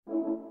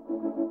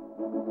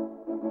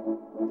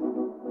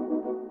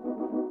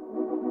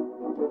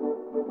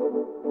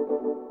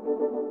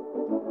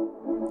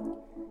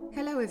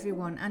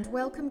everyone, and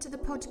welcome to the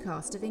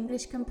podcast of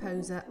English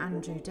composer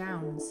Andrew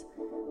Downes.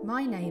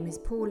 My name is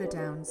Paula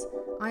Downes.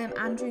 I am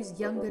Andrew's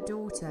younger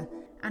daughter,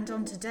 and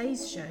on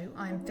today's show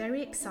I am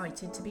very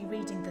excited to be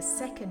reading the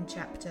second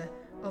chapter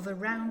of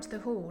Around the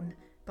Horn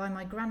by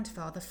my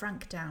grandfather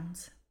Frank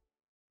Downes.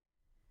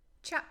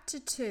 Chapter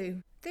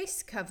 2.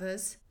 This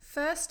covers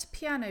First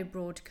Piano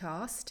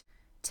Broadcast,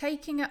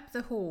 Taking Up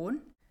the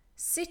Horn,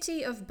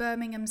 City of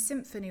Birmingham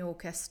Symphony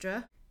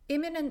Orchestra,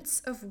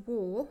 Imminence of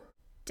War,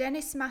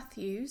 Dennis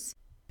Matthews,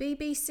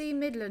 BBC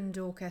Midland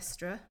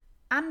Orchestra,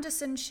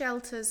 Anderson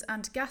Shelters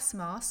and Gas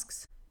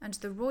Masks, and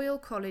the Royal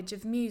College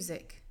of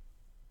Music.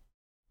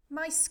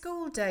 My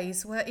school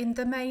days were in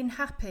the main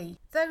happy.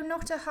 Though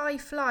not a high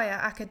flyer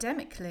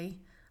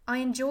academically, I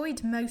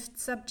enjoyed most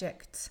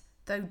subjects,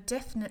 though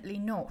definitely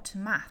not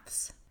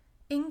maths.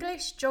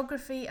 English,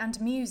 geography and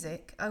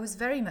music I was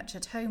very much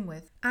at home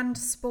with, and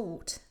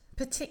sport,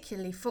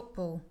 particularly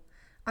football.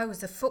 I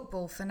was a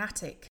football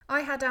fanatic.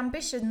 I had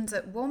ambitions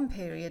at one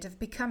period of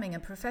becoming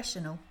a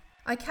professional.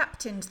 I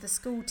captained the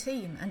school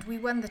team and we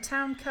won the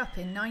Town Cup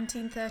in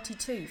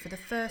 1932 for the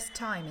first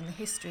time in the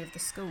history of the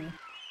school.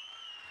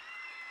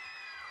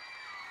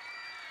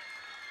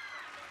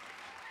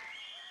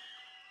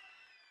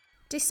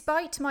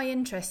 Despite my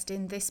interest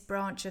in this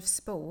branch of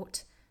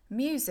sport,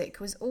 music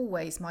was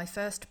always my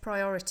first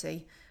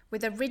priority,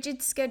 with a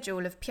rigid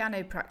schedule of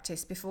piano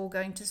practice before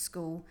going to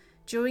school,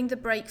 during the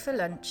break for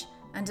lunch,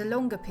 and a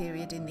longer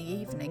period in the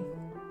evening.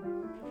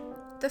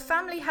 The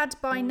family had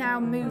by now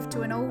moved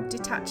to an old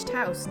detached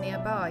house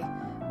nearby,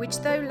 which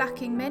though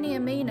lacking many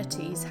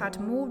amenities had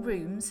more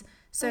rooms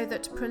so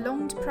that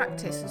prolonged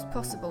practice was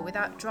possible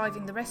without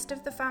driving the rest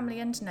of the family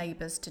and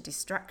neighbours to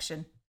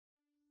distraction.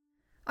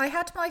 I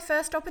had my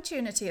first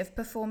opportunity of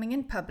performing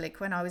in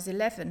public when I was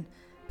 11,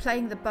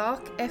 playing the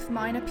Bach F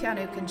minor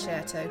piano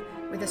concerto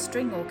with a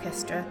string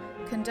orchestra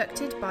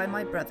conducted by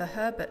my brother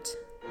Herbert.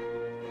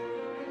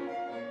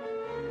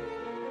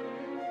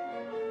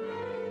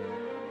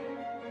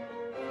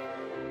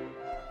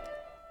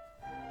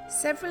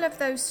 Several of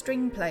those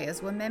string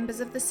players were members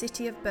of the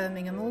City of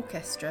Birmingham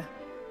Orchestra.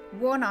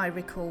 One I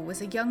recall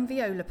was a young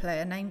viola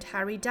player named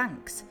Harry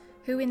Danks,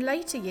 who in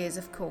later years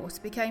of course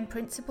became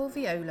principal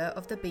viola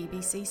of the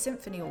BBC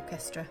Symphony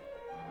Orchestra.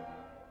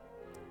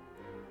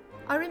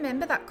 I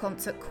remember that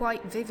concert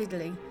quite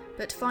vividly,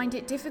 but find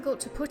it difficult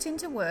to put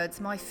into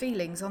words my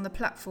feelings on the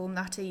platform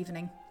that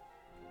evening.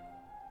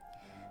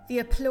 The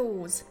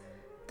applause,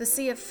 the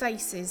sea of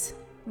faces,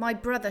 my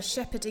brother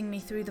shepherding me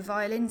through the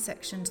violin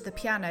section to the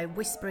piano,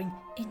 whispering,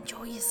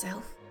 "Enjoy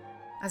yourself,"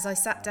 as I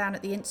sat down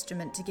at the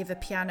instrument to give a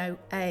piano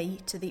A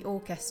to the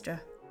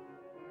orchestra.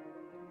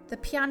 The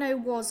piano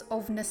was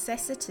of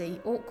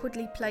necessity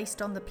awkwardly placed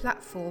on the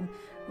platform,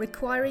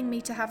 requiring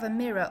me to have a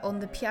mirror on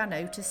the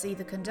piano to see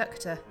the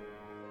conductor.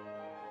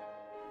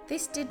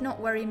 This did not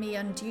worry me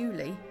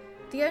unduly.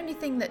 The only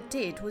thing that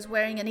did was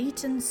wearing an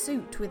Eton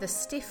suit with a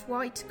stiff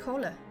white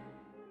collar.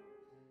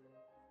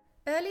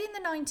 Early in the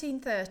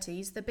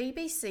 1930s, the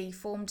BBC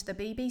formed the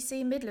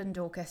BBC Midland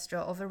Orchestra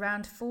of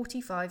around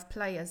 45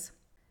 players.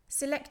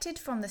 Selected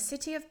from the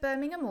City of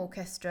Birmingham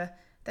Orchestra,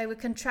 they were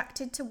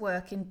contracted to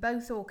work in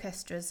both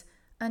orchestras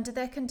under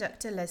their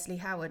conductor Leslie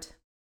Howard.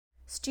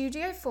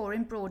 Studio 4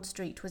 in Broad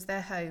Street was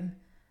their home,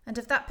 and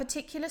of that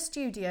particular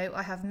studio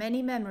I have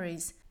many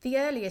memories, the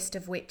earliest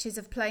of which is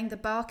of playing the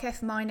Bach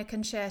F minor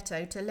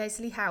concerto to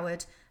Leslie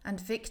Howard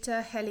and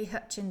Victor Helly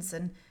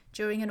Hutchinson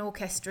during an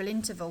orchestral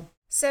interval.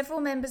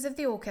 Several members of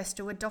the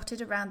orchestra were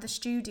dotted around the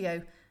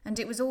studio, and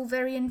it was all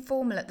very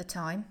informal at the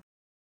time.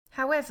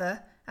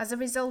 However, as a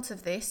result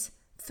of this,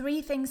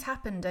 3 things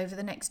happened over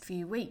the next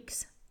few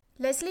weeks.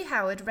 Leslie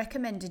Howard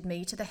recommended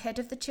me to the head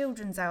of the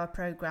Children's Hour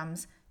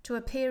programmes to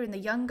appear in the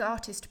Young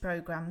Artist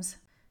programmes.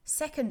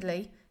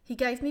 Secondly, he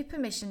gave me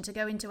permission to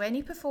go into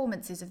any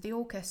performances of the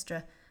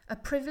orchestra, a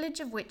privilege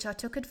of which I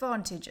took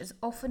advantage as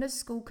often as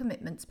school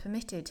commitments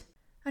permitted.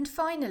 And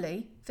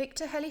finally,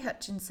 Victor Helly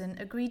Hutchinson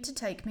agreed to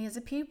take me as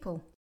a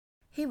pupil.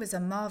 He was a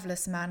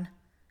marvellous man,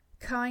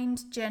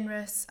 kind,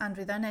 generous, and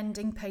with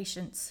unending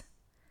patience.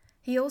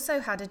 He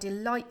also had a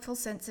delightful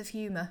sense of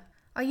humour.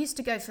 I used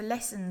to go for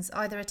lessons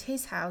either at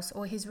his house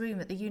or his room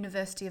at the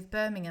University of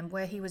Birmingham,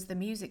 where he was the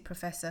music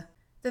professor.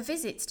 The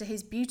visits to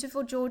his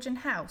beautiful Georgian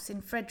house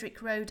in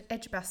Frederick Road,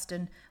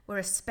 Edgbaston, were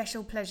a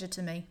special pleasure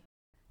to me.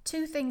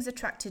 2 things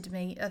attracted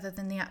me other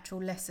than the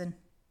actual lesson: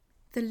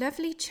 the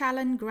lovely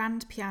Challen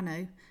grand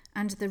piano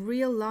and the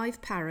real live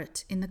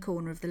parrot in the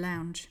corner of the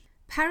lounge.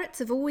 Parrots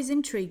have always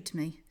intrigued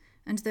me,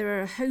 and there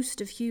are a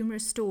host of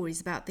humorous stories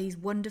about these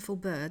wonderful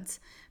birds,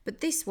 but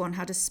this one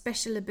had a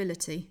special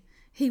ability.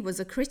 He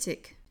was a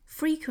critic.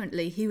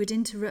 Frequently he would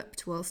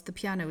interrupt whilst the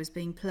piano was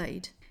being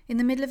played. In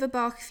the middle of a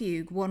Bach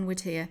fugue, one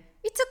would hear,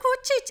 "It's a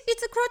crotchet!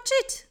 It's a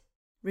crotchet!"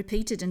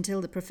 repeated until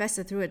the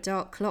professor threw a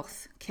dark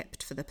cloth,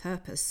 kept for the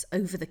purpose,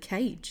 over the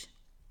cage.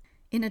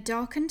 In a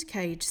darkened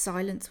cage,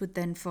 silence would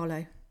then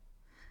follow.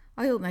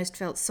 I almost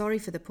felt sorry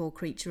for the poor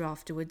creature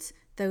afterwards,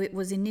 though it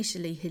was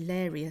initially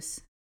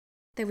hilarious.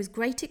 There was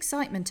great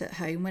excitement at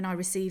home when I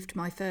received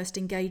my first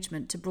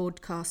engagement to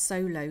broadcast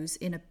solos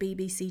in a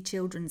BBC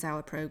Children's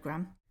Hour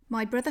programme.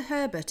 My brother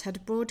Herbert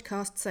had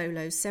broadcast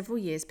solos several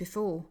years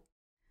before.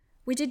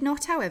 We did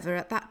not, however,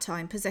 at that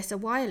time possess a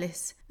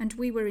wireless, and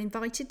we were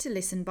invited to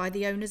listen by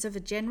the owners of a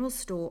general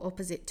store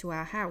opposite to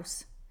our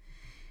house.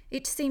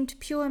 It seemed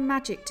pure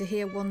magic to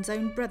hear one's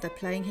own brother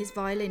playing his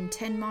violin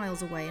 10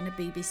 miles away in a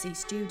BBC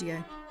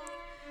studio.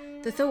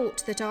 The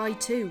thought that I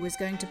too was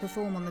going to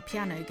perform on the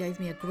piano gave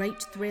me a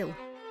great thrill.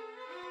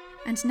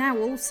 And now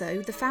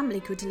also the family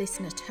could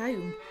listen at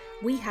home.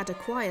 We had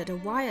acquired a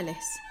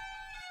wireless.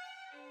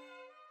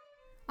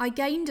 I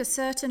gained a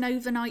certain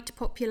overnight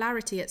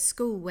popularity at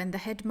school when the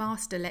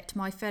headmaster let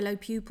my fellow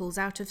pupils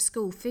out of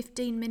school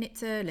 15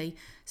 minutes early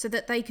so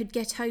that they could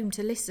get home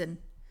to listen.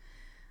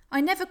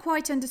 I never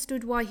quite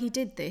understood why he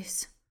did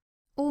this.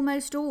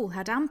 Almost all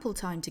had ample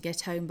time to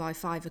get home by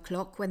 5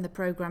 o'clock when the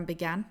programme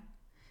began.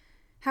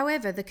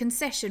 However, the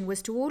concession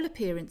was to all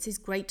appearances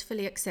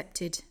gratefully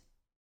accepted.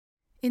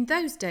 In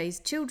those days,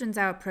 Children's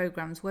Hour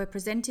programmes were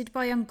presented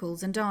by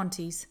uncles and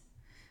aunties.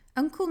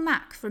 Uncle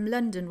Mac from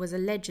London was a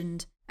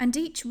legend, and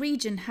each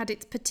region had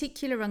its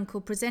particular uncle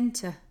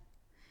presenter.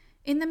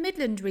 In the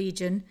Midland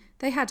region,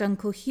 they had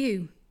Uncle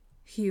Hugh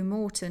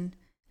Morton,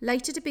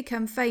 later to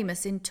become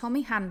famous in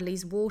Tommy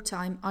Handley's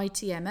wartime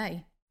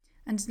ITMA,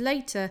 and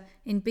later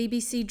in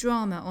BBC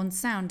drama on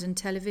sound and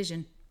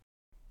television.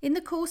 In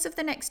the course of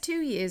the next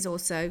 2 years or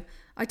so,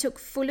 I took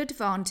full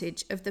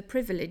advantage of the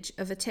privilege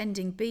of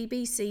attending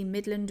BBC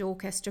Midland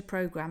Orchestra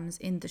programmes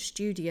in the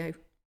studio,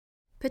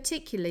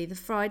 particularly the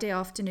Friday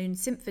afternoon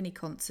symphony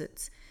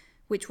concerts,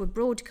 which were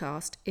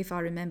broadcast, if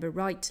I remember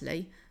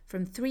rightly,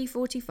 from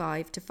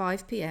 3:45 to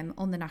 5 p.m.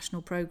 on the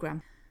national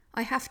programme.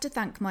 I have to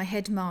thank my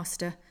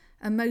headmaster,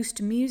 a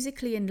most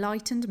musically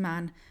enlightened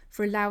man,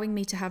 for allowing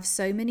me to have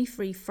so many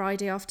free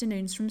Friday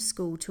afternoons from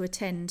school to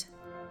attend.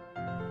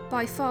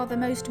 By far the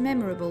most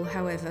memorable,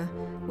 however,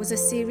 was a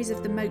series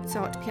of the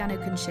Mozart piano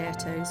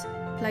concertos,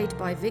 played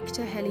by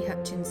Victor Helly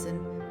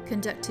Hutchinson,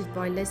 conducted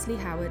by Leslie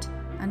Howard,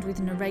 and with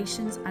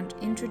narrations and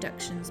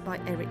introductions by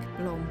Eric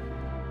Blom.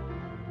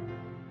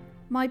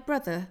 My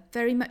brother,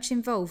 very much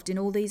involved in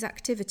all these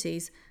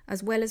activities,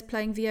 as well as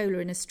playing viola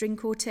in a string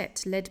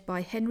quartet led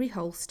by Henry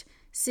Holst,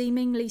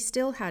 seemingly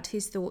still had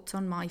his thoughts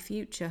on my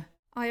future.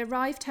 I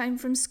arrived home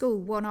from school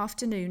one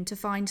afternoon to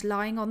find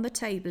lying on the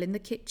table in the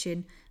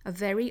kitchen a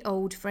very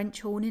old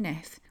French horn in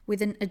F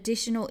with an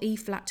additional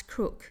E-flat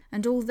crook,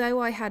 and although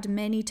I had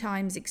many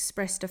times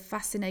expressed a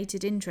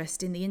fascinated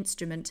interest in the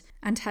instrument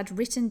and had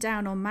written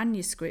down on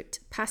manuscript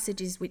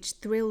passages which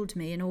thrilled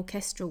me in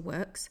orchestral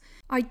works,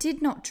 I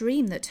did not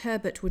dream that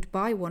Herbert would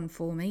buy one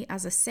for me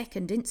as a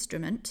second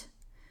instrument.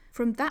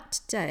 From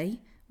that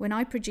day, when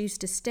I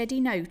produced a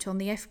steady note on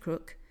the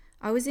F-crook,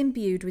 I was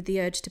imbued with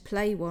the urge to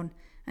play one,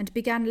 and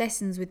began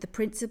lessons with the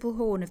principal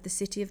horn of the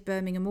City of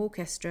Birmingham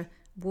Orchestra,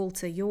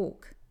 Walter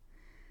York.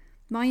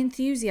 My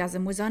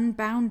enthusiasm was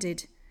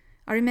unbounded.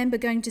 I remember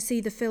going to see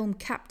the film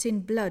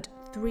Captain Blood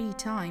 3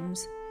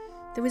 times.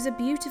 There was a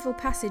beautiful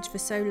passage for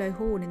solo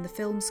horn in the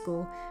film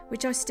score,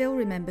 which I still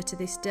remember to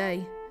this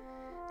day.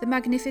 The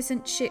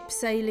magnificent ship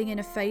sailing in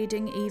a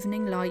fading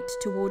evening light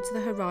towards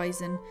the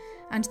horizon,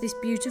 and this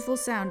beautiful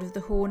sound of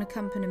the horn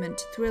accompaniment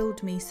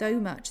thrilled me so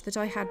much that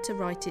I had to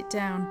write it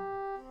down.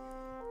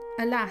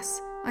 Alas,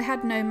 I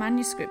had no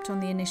manuscript on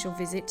the initial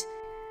visit,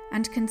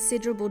 and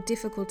considerable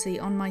difficulty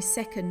on my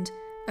second,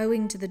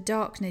 owing to the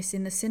darkness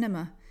in the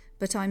cinema,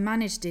 but I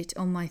managed it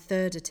on my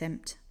third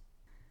attempt.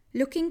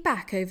 Looking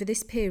back over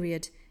this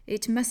period,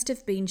 it must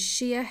have been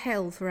sheer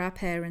hell for our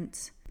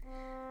parents.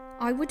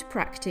 I would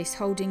practice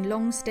holding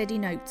long steady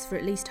notes for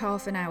at least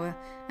half an hour,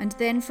 and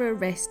then for a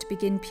rest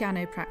begin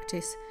piano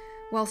practice,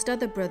 whilst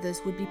other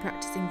brothers would be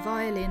practising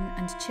violin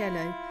and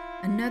cello.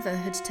 Another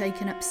had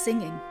taken up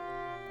singing.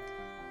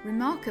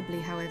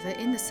 Remarkably, however,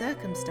 in the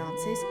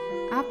circumstances,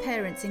 our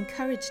parents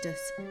encouraged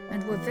us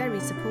and were very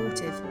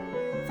supportive.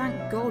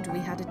 Thank God we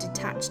had a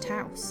detached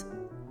house.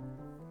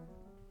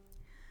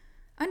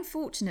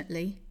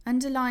 Unfortunately,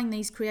 underlying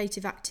these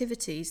creative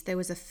activities there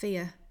was a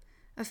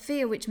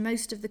fear which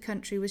most of the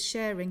country was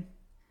sharing.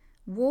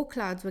 War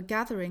clouds were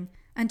gathering,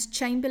 and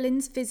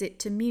Chamberlain's visit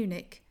to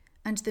Munich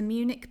and the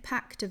Munich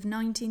Pact of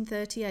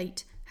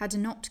 1938 had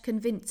not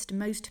convinced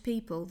most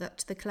people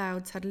that the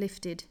clouds had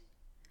lifted.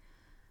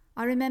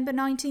 I remember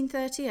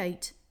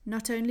 1938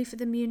 not only for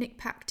the Munich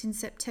Pact in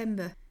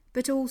September,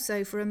 but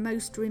also for a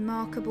most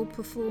remarkable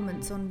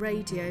performance on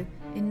radio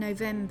in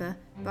November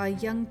by a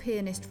young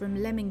pianist from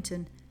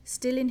Leamington,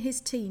 still in his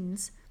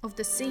teens, of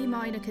the C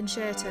minor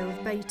concerto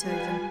of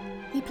Beethoven.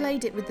 He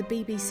played it with the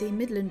BBC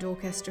Midland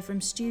Orchestra from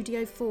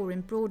Studio 4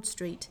 in Broad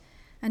Street,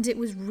 and it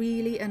was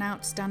really an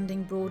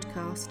outstanding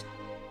broadcast.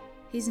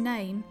 His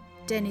name,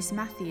 Dennis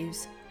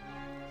Matthews.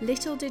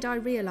 Little did I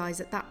realise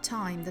at that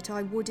time that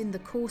I would in the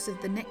course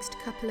of the next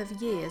couple of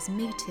years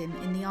meet him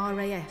in the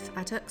RAF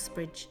at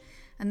Uxbridge,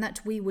 and that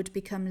we would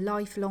become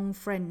lifelong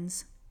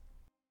friends.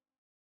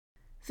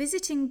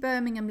 Visiting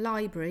Birmingham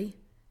Library,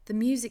 the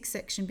music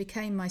section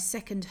became my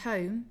second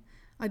home.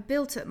 I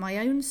built up my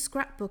own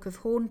scrapbook of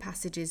horn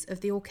passages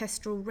of the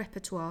orchestral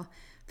repertoire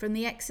from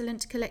the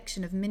excellent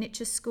collection of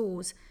miniature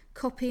scores,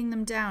 copying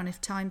them down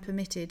if time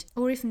permitted,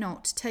 or if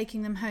not,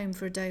 taking them home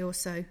for a day or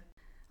so.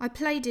 I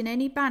played in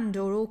any band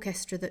or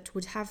orchestra that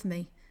would have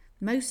me.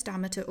 Most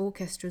amateur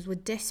orchestras were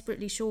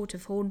desperately short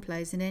of horn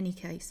players in any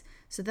case,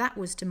 so that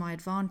was to my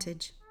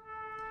advantage.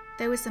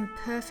 There were some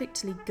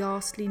perfectly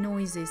ghastly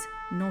noises,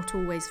 not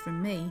always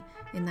from me,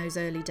 in those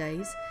early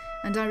days,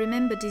 and I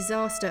remember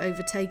disaster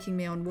overtaking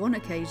me on one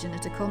occasion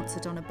at a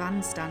concert on a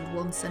bandstand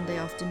one Sunday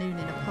afternoon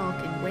in a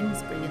park in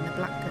Wednesbury in the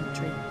Black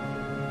Country.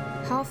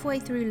 Halfway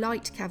through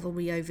Light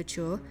Cavalry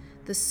Overture,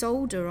 the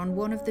solder on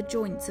one of the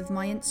joints of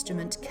my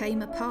instrument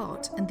came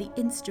apart and the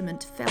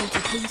instrument fell to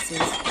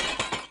pieces.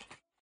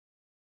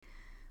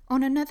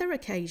 On another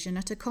occasion,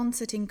 at a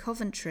concert in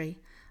Coventry,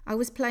 I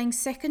was playing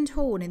second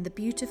horn in the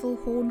beautiful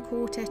horn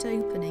quartet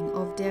opening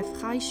of Der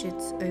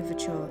Freischütz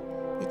Overture.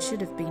 It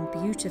should have been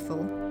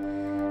beautiful.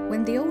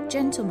 When the old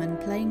gentleman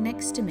playing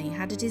next to me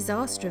had a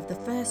disaster of the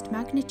first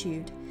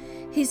magnitude.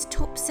 His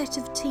top set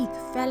of teeth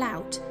fell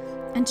out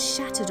and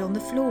shattered on the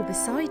floor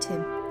beside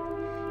him.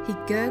 He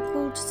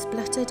gurgled,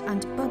 spluttered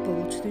and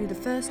bubbled through the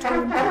first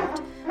horn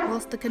part,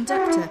 whilst the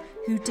conductor,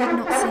 who did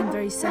not seem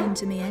very sane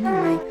to me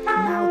anyway,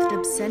 mouthed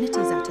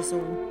obscenities at us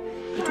all.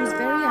 It was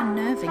very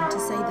unnerving, to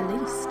say the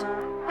least.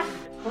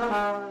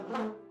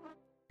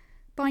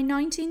 By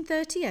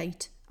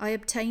 1938, I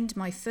obtained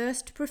my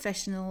first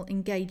professional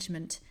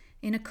engagement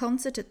in a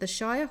concert at the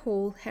Shire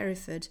Hall,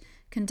 Hereford,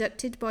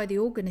 conducted by the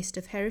organist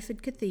of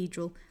Hereford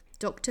Cathedral,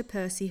 Dr.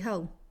 Percy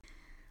Hull.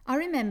 I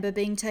remember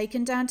being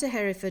taken down to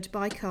Hereford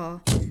by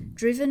car,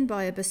 driven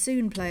by a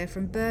bassoon player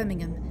from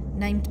Birmingham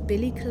named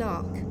Billy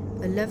Clark,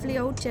 a lovely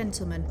old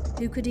gentleman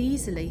who could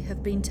easily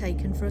have been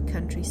taken for a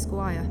country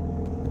squire.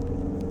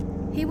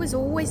 He was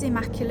always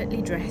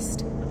immaculately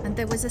dressed, and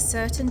there was a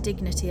certain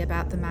dignity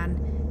about the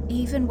man,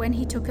 even when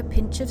he took a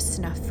pinch of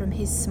snuff from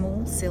his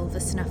small silver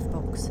snuff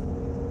box.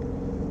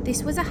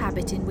 This was a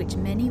habit in which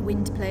many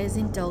wind players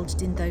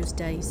indulged in those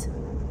days.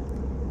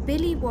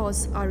 Billy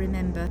was, I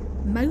remember,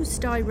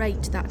 most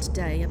irate that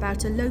day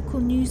about a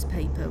local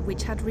newspaper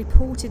which had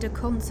reported a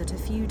concert a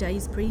few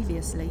days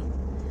previously.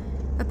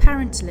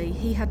 Apparently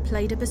he had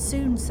played a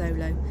bassoon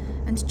solo,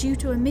 and due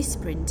to a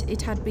misprint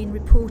it had been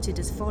reported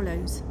as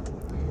follows: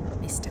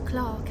 Mr.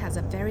 Clark has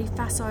a very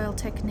facile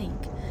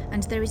technique,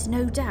 and there is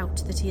no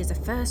doubt that he is a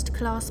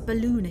first-class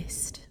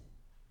balloonist.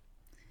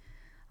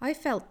 I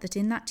felt that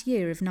in that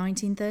year of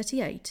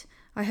 1938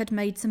 I had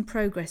made some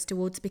progress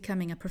towards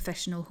becoming a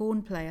professional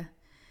horn player.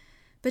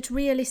 But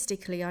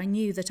realistically I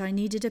knew that I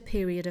needed a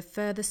period of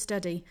further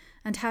study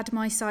and had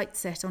my sights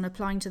set on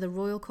applying to the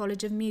Royal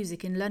College of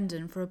Music in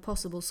London for a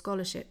possible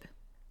scholarship.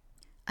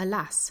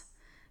 Alas,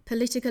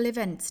 political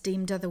events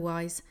deemed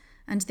otherwise,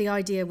 and the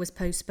idea was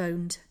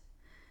postponed.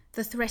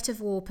 The threat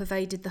of war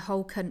pervaded the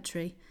whole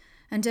country,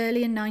 and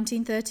early in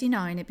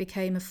 1939 it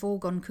became a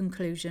foregone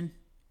conclusion.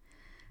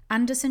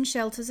 Anderson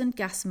shelters and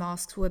gas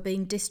masks were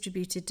being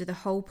distributed to the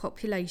whole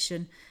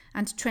population,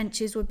 and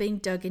trenches were being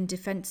dug in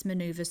defence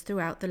manoeuvres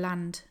throughout the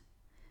land.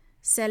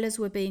 Cellars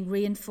were being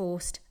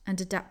reinforced and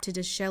adapted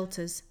as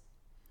shelters.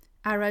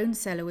 Our own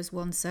cellar was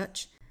one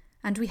such,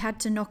 and we had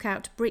to knock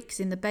out bricks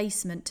in the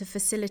basement to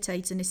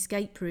facilitate an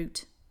escape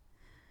route.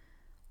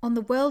 On the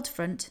world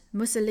front,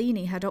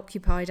 Mussolini had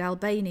occupied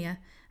Albania,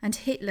 and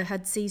Hitler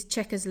had seized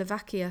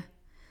Czechoslovakia.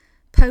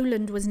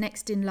 Poland was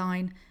next in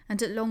line,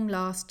 and at long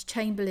last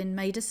Chamberlain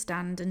made a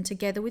stand and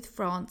together with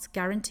France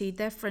guaranteed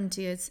their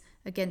frontiers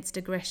against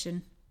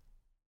aggression.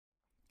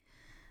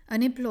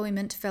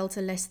 Unemployment fell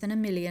to less than 1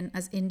 million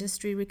as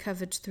industry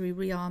recovered through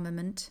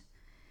rearmament.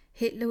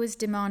 Hitler was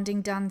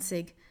demanding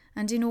Danzig,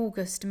 and in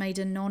August made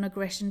a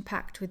non-aggression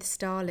pact with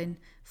Stalin,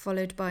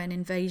 followed by an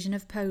invasion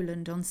of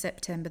Poland on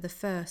September the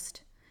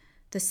 1st.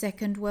 The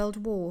Second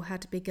World War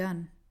had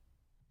begun.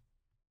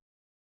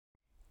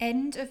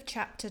 End of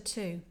Chapter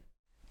 2.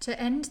 To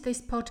end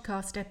this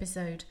podcast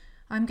episode,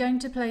 I'm going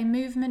to play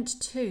Movement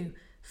 2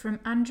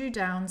 from Andrew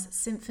Downes'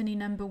 Symphony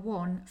No.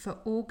 1 for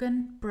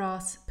organ,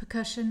 brass,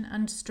 percussion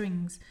and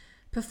strings,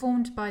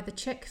 performed by the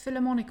Czech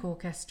Philharmonic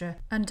Orchestra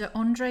under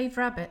Andrei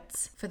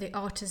Vrabets for the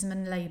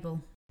Artisman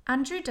label.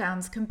 Andrew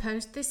Downes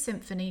composed this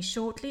symphony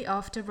shortly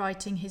after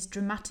writing his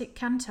dramatic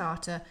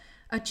cantata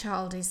A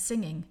Child is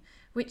Singing,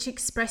 which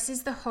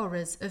expresses the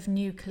horrors of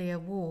nuclear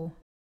war.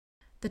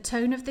 The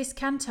tone of this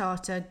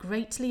cantata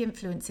greatly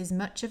influences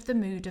much of the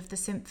mood of the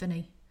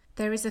symphony.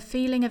 There is a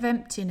feeling of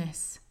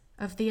emptiness,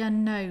 of the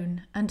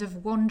unknown, and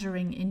of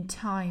wandering in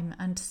time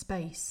and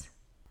space.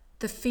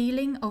 The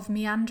feeling of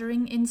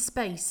meandering in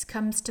space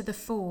comes to the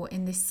fore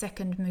in this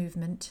second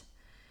movement.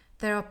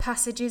 There are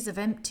passages of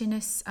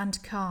emptiness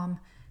and calm,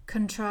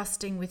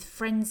 contrasting with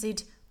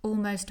frenzied,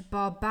 almost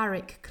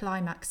barbaric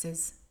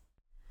climaxes.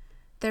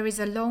 There is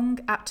a long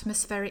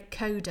atmospheric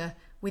coda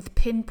with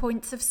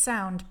pinpoints of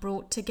sound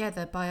brought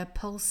together by a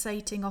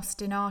pulsating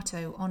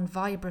ostinato on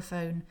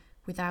vibraphone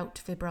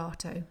without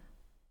vibrato.